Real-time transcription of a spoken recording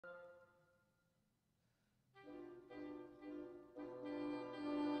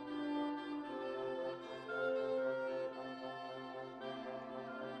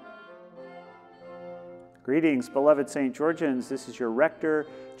Greetings, beloved St. Georgians. This is your rector,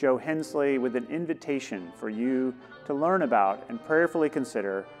 Joe Hensley, with an invitation for you to learn about and prayerfully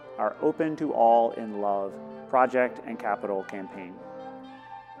consider our Open to All in Love project and capital campaign.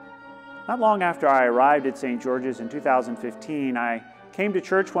 Not long after I arrived at St. George's in 2015, I came to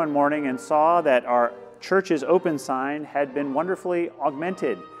church one morning and saw that our church's open sign had been wonderfully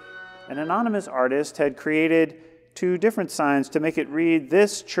augmented. An anonymous artist had created 2 different signs to make it read,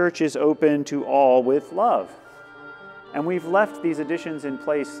 "This church is open to all with love." And we've left these additions in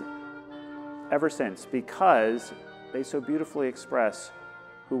place ever since because they so beautifully express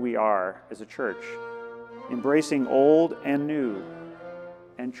who we are as a church, embracing old and new,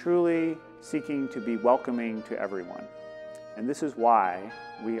 and truly seeking to be welcoming to everyone. And this is why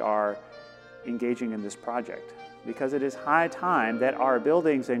we are engaging in this project, because it is high time that our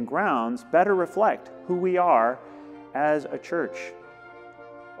buildings and grounds better reflect who we are as a church,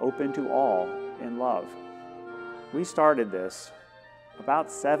 open to all in love. We started this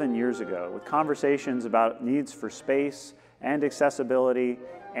about 7 years ago with conversations about needs for space and accessibility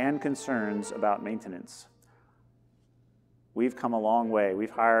and concerns about maintenance. We've come a long way.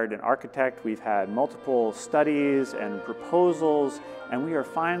 We've hired an architect, we've had multiple studies and proposals, and we are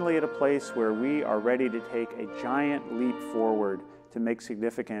finally at a place where we are ready to take a giant leap forward to make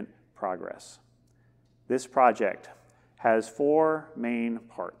significant progress. This project has 4 main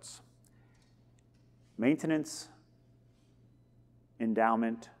parts: maintenance,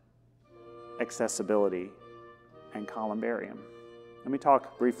 endowment, accessibility, and columbarium. Let me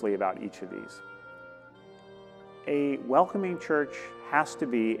talk briefly about each of these. A welcoming church has to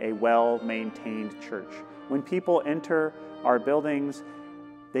be a well-maintained church. When people enter our buildings,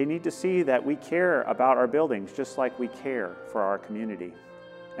 they need to see that we care about our buildings just like we care for our community.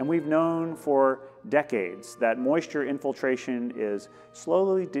 And we've known for decades that moisture infiltration is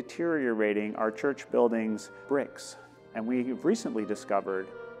slowly deteriorating our church buildings' bricks. And we've recently discovered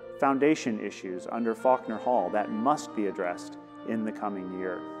foundation issues under Faulkner Hall that must be addressed in the coming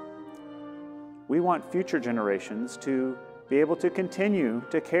year. We want future generations to be able to continue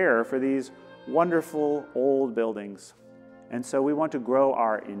to care for these wonderful old buildings. And so we want to grow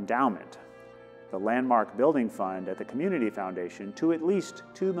our endowment, the Landmark Building Fund at the Community Foundation, to at least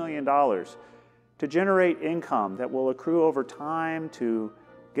 $2 million to generate income that will accrue over time to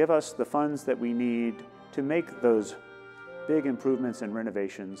give us the funds that we need to make those big improvements and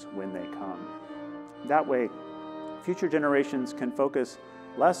renovations when they come. That way, future generations can focus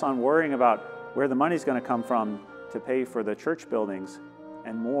less on worrying about where the money's going to come from to pay for the church buildings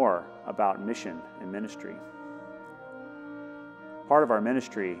and more about mission and ministry. Part of our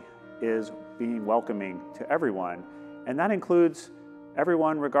ministry is being welcoming to everyone, and that includes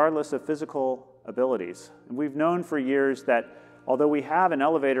everyone regardless of physical abilities. And we've known for years that although we have an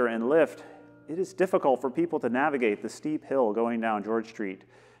elevator and lift, it is difficult for people to navigate the steep hill going down George Street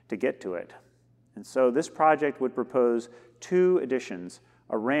to get to it. And so this project would propose 2 additions: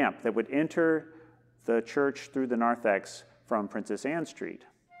 a ramp that would enter the church through the narthex from Princess Anne Street,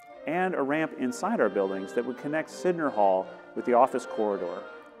 and a ramp inside our buildings that would connect Sidner Hall with the office corridor.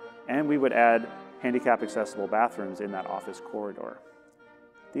 And we would add handicap accessible bathrooms in that office corridor.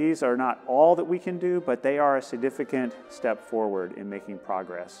 These are not all that we can do, but they are a significant step forward in making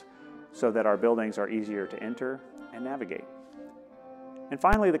progress so that our buildings are easier to enter and navigate. And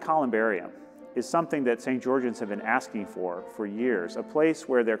finally, the columbarium is something that St. Georgians have been asking for years, a place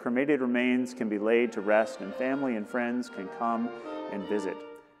where their cremated remains can be laid to rest and family and friends can come and visit.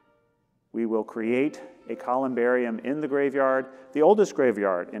 We will create a columbarium in the graveyard, the oldest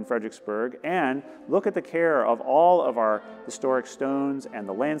graveyard in Fredericksburg, and look at the care of all of our historic stones and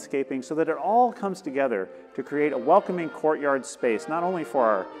the landscaping so that it all comes together to create a welcoming courtyard space, not only for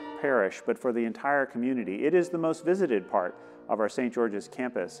our parish, but for the entire community. It is the most visited part of our St. George's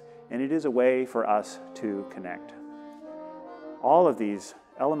campus, and it is a way for us to connect. All of these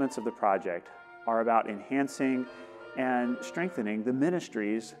elements of the project are about enhancing and strengthening the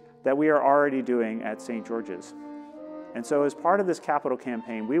ministries that we are already doing at St. George's. And so as part of this capital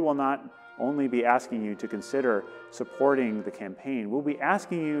campaign, we will not only be asking you to consider supporting the campaign, we'll be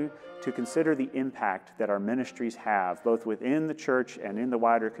asking you to consider the impact that our ministries have, both within the church and in the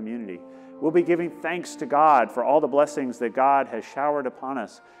wider community. We'll be giving thanks to God for all the blessings that God has showered upon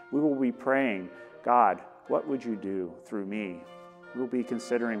us. We will be praying, God, what would you do through me? We'll be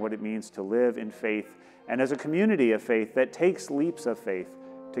considering what it means to live in faith and as a community of faith that takes leaps of faith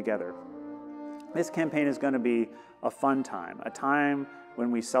together. This campaign is going to be a fun time, a time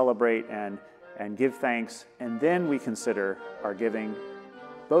when we celebrate and give thanks, and then we consider our giving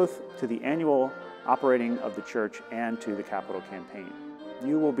both to the annual operating of the church and to the capital campaign.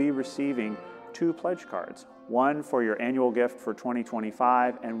 You will be receiving 2 pledge cards, one for your annual gift for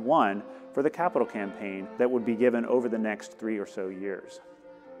 2025 and one for the capital campaign that would be given over the next 3 or so years.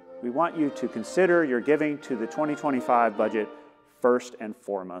 We want you to consider your giving to the 2025 budget first and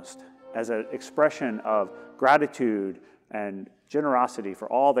foremost as an expression of gratitude and generosity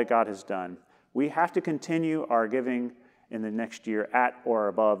for all that God has done. We have to continue our giving in the next year at or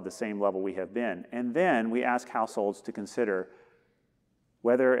above the same level we have been. And then we ask households to consider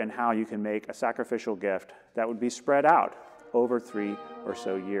whether and how you can make a sacrificial gift that would be spread out over 3 or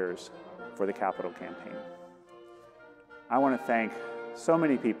so years for the capital campaign. I want to thank so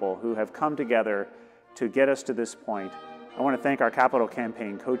many people who have come together to get us to this point. I want to thank our capital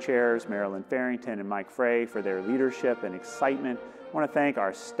campaign co-chairs, Marilyn Farrington and Mike Frey, for their leadership and excitement. I want to thank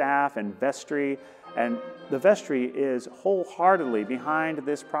our staff and vestry, and the vestry is wholeheartedly behind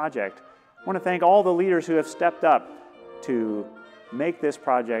this project. I want to thank all the leaders who have stepped up to make this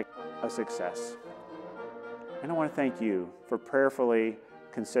project a success. And I want to thank you for prayerfully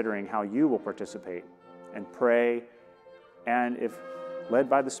considering how you will participate and pray, and if led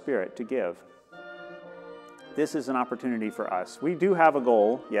by the Spirit, to give. This is an opportunity for us. We do have a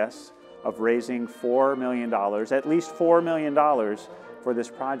goal, yes, of raising $4 million, at least $4 million for this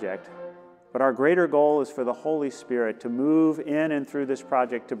project. But our greater goal is for the Holy Spirit to move in and through this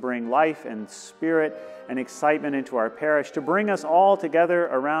project, to bring life and spirit and excitement into our parish, to bring us all together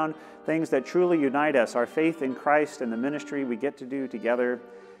around things that truly unite us, our faith in Christ and the ministry we get to do together.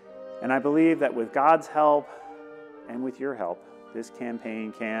 And I believe that with God's help and with your help, this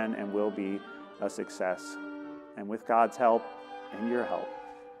campaign can and will be a success. And with God's help and your help,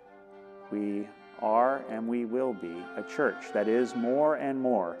 we are and we will be a church that is more and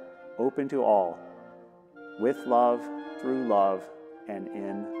more open to all, with love, through love, and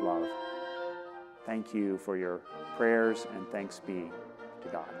in love. Thank you for your prayers, and thanks be to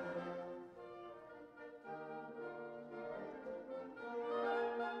God.